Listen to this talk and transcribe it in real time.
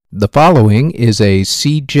The following is a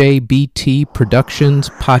CJBT Productions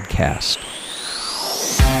podcast.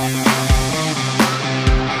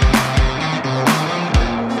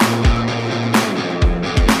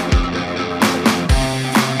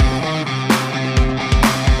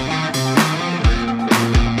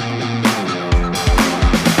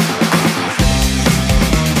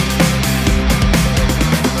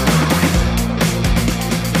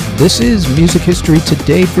 This is Music History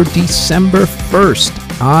Today for December 1st.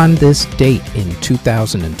 On this date in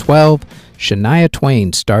 2012, Shania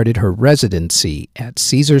Twain started her residency at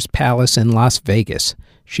Caesars Palace in Las Vegas.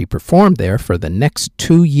 She performed there for the next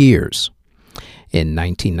 2 years. In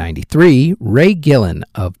 1993, Ray Gillen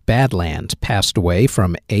of Badlands passed away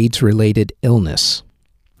from AIDS-related illness.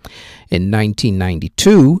 In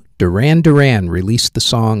 1992, Duran Duran released the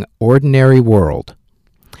song Ordinary World.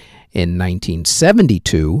 In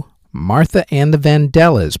 1972, Martha and the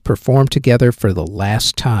Vandellas performed together for the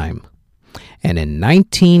last time. And in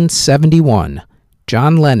 1971,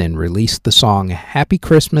 John Lennon released the song Happy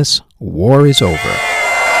Christmas, War is Over.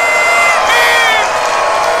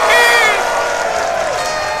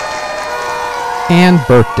 And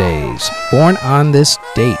birthdays. Born on this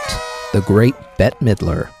date, the great Bette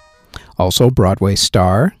Midler. Also Broadway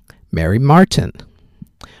star Mary Martin.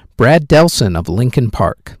 Brad Delson of Linkin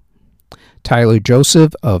Park. Tyler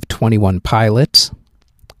Joseph of 21 Pilots,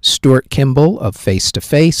 Stuart Kimball of Face to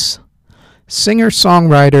Face,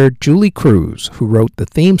 singer-songwriter Julie Cruz, who wrote the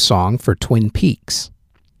theme song for Twin Peaks,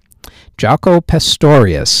 Jaco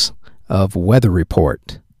Pastorius of Weather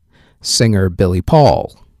Report, singer Billy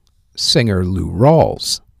Paul, singer Lou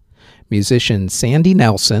Rawls, musician Sandy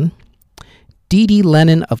Nelson, Dee Dee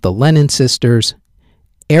Lennon of the Lennon Sisters,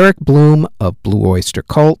 Eric Bloom of Blue Oyster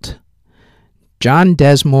Cult, John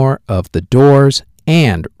Desmore of The Doors,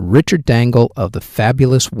 and Richard Dangle of the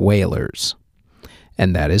Fabulous Wailers.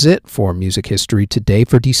 And that is it for Music History Today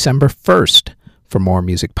for December 1st. For more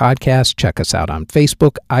music podcasts, check us out on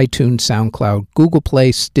Facebook, iTunes, SoundCloud, Google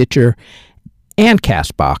Play, Stitcher, and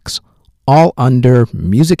CastBox, all under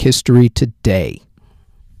Music History Today.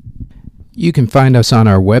 You can find us on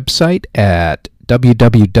our website at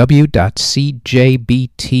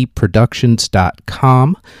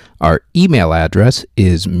www.cjbtproductions.com. Our email address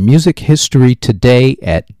is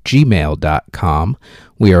musichistorytoday@gmail.com.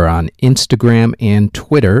 We are on Instagram and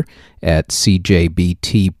Twitter at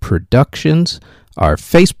CJBT Productions. Our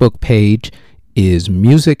Facebook page is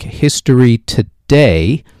Music History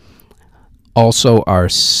Today. Also, our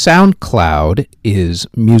SoundCloud is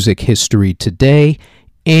Music History Today.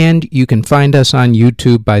 And you can find us on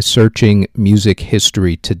YouTube by searching Music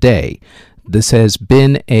History Today. This has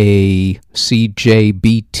been a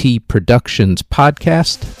CJBT Productions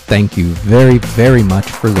podcast. Thank you very, very much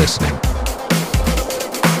for listening.